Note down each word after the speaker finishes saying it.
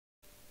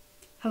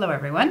Hello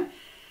everyone,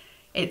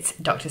 it's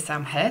Dr.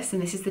 Sam Hurst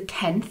and this is the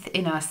 10th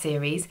in our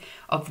series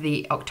of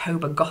the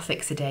October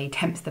Gothics a Day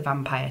Tempts the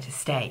Vampire to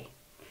Stay.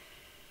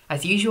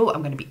 As usual,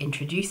 I'm going to be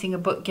introducing a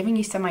book, giving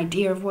you some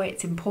idea of why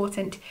it's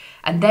important,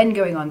 and then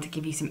going on to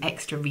give you some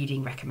extra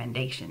reading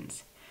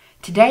recommendations.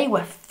 Today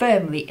we're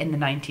firmly in the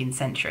 19th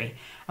century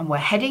and we're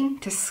heading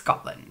to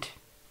Scotland.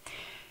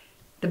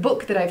 The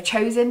book that I've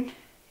chosen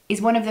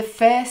is one of the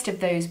first of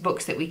those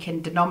books that we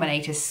can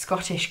denominate as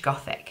Scottish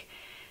Gothic.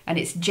 And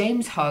it's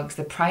James Hogg's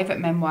The Private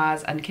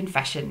Memoirs and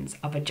Confessions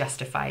of a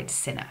Justified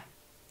Sinner.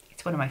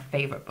 It's one of my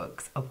favourite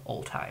books of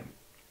all time.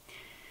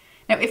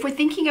 Now, if we're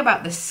thinking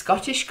about the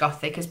Scottish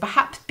Gothic as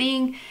perhaps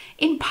being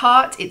in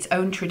part its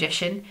own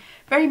tradition,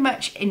 very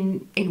much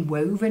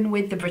inwoven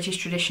with the British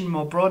tradition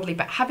more broadly,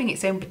 but having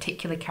its own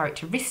particular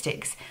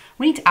characteristics,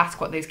 we need to ask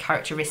what those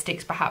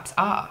characteristics perhaps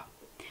are.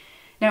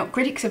 Now,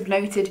 critics have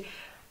noted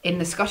in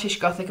the Scottish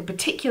Gothic a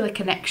particular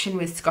connection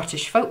with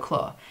Scottish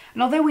folklore,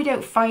 and although we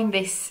don't find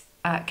this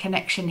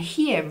connection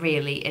here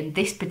really in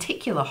this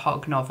particular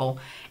Hogg novel,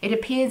 it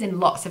appears in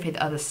lots of his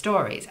other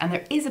stories, and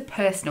there is a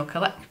personal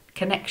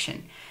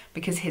connection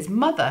because his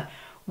mother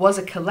was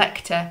a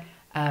collector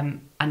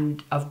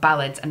and of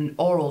ballads and an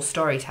oral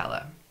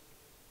storyteller.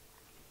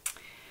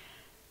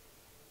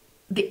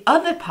 The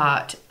other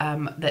part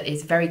that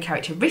is very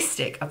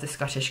characteristic of the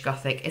Scottish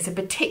Gothic is a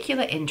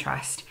particular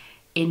interest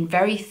in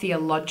very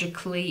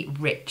theologically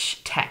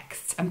rich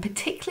texts, and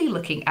particularly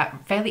looking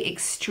at fairly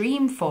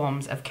extreme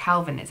forms of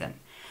Calvinism,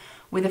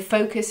 with a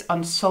focus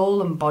on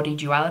soul and body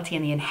duality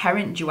and the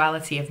inherent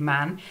duality of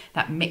man,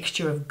 that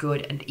mixture of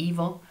good and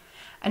evil,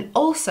 and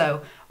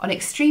also on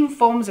extreme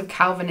forms of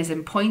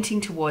Calvinism pointing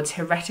towards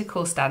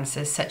heretical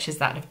stances such as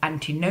that of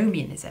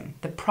antinomianism,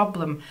 the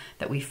problem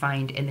that we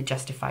find in the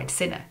justified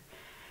sinner.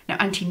 Now,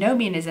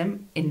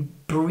 antinomianism, in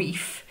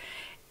brief,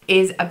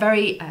 is a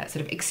very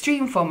sort of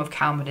extreme form of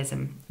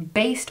Calvinism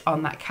based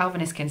on that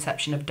Calvinist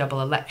conception of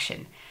double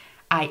election,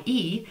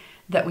 i.e.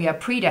 that we are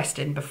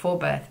predestined before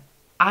birth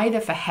either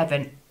for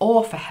heaven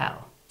or for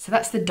hell. So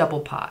that's the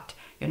double part.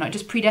 You're not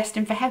just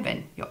predestined for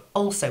heaven, you're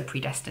also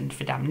predestined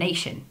for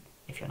damnation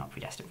if you're not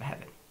predestined for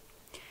heaven.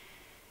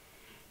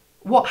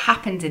 What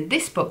happens in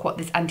this book, what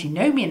this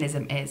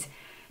antinomianism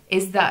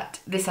is that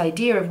this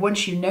idea of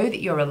once you know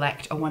that you're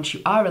elect or once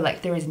you are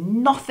elect, there is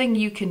nothing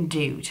you can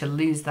do to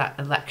lose that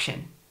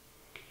election.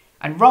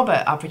 And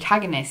Robert, our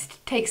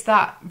protagonist, takes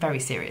that very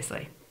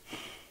seriously.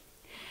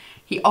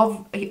 He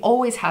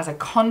always has a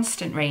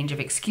constant range of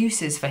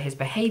excuses for his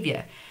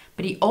behaviour,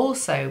 but he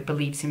also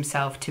believes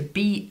himself to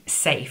be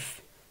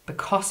safe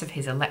because of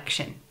his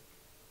election.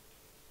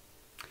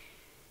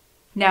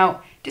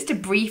 Now, just a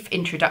brief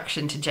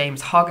introduction to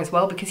James Hogg as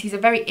well, because he's a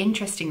very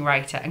interesting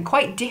writer and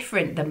quite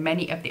different than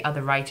many of the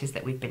other writers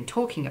that we've been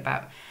talking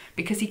about,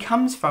 because he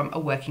comes from a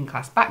working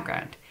class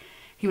background.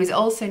 He was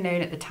also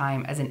known at the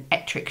time as the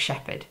Ettrick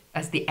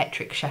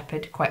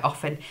Shepherd quite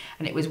often,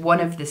 and it was one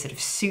of the sort of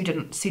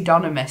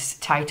pseudonymous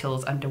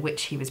titles under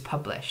which he was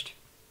published.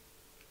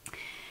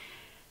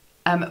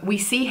 We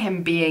see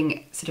him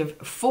being sort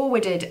of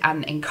forwarded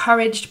and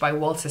encouraged by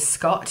Walter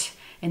Scott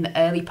in the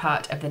early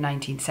part of the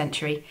 19th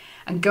century,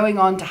 and going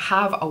on to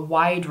have a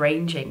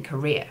wide-ranging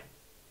career.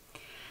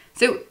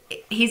 So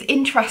he's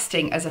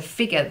interesting as a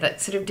figure that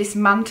sort of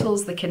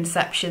dismantles the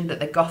conception that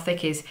the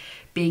Gothic is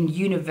being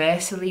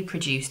universally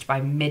produced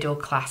by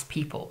middle-class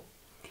people.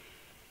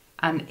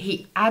 And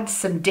he adds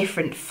some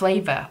different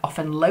flavour,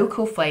 often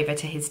local flavour,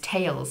 to his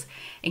tales,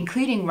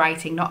 including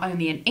writing not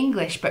only in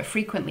English but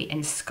frequently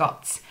in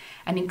Scots,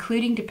 and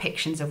including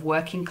depictions of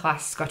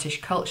working-class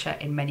Scottish culture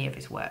in many of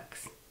his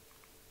works.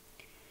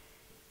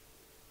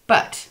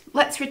 But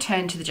let's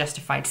return to The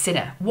Justified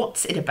Sinner.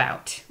 What's it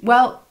about?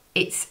 Well,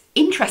 it's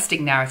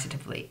interesting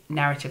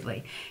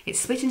narratively. It's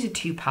split into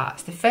two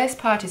parts. The first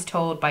part is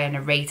told by a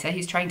narrator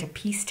who's trying to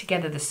piece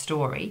together the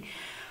story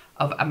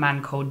of a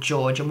man called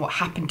George and what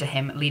happened to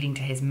him leading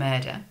to his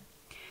murder.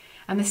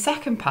 And the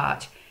second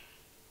part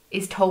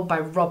is told by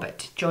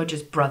Robert,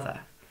 George's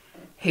brother,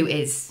 who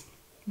is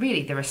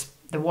really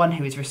the one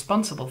who is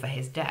responsible for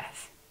his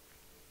death.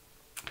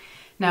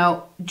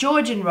 Now,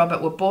 George and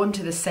Robert were born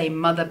to the same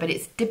mother, but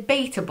it's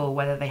debatable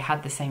whether they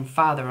had the same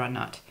father or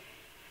not.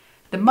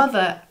 The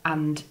mother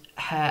and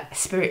her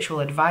spiritual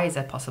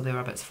advisor, possibly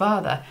Robert's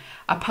father,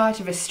 are part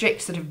of a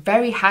strict sort of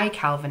very high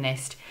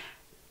Calvinist,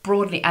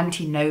 broadly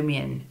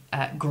antinomian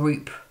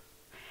group.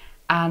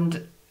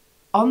 And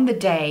on the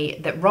day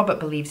that Robert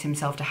believes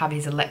himself to have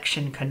his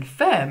election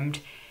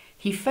confirmed,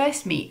 he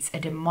first meets a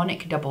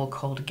demonic double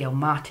called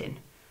Gilmartin.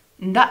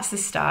 And that's the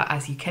start,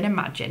 as you can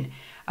imagine,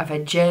 of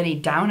a journey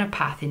down a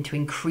path into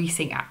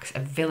increasing acts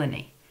of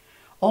villainy,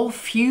 all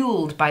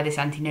fueled by this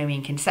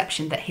antinomian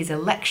conception that his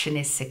election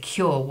is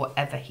secure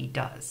whatever he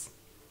does.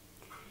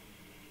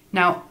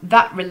 Now,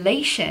 that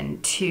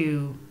relation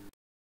to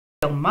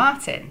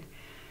Gilmartin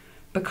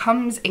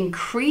becomes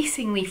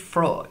increasingly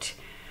fraught,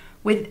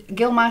 with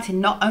Gilmartin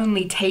not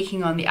only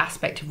taking on the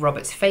aspect of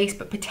Robert's face,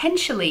 but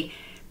potentially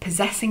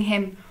possessing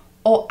him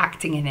or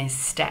acting in his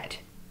stead.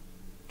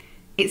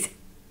 It's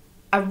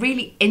a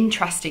really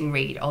interesting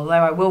read, although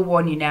I will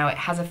warn you now, it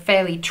has a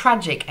fairly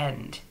tragic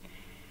end.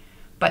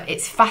 But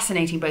it's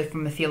fascinating both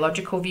from a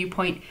theological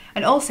viewpoint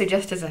and also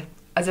just as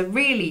a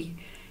really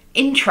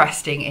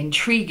interesting,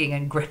 intriguing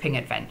and gripping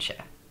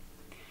adventure.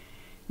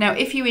 Now,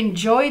 if you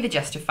enjoy The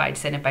Justified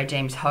Sinner by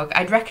James Hogg,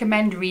 I'd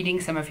recommend reading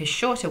some of his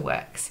shorter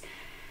works,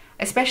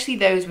 especially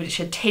those which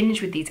are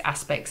tinged with these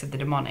aspects of the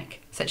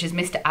demonic, such as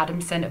Mr.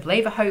 Adamson of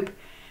Labour Hope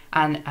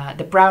and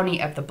The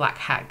Brownie of the Black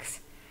Hags.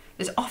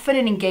 There's often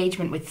an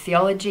engagement with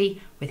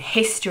theology, with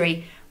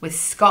history, with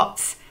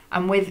Scots,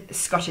 and with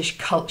Scottish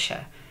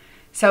culture.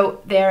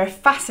 So they're a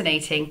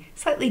fascinating,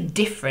 slightly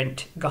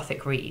different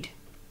Gothic read.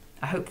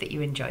 I hope that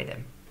you enjoy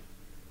them.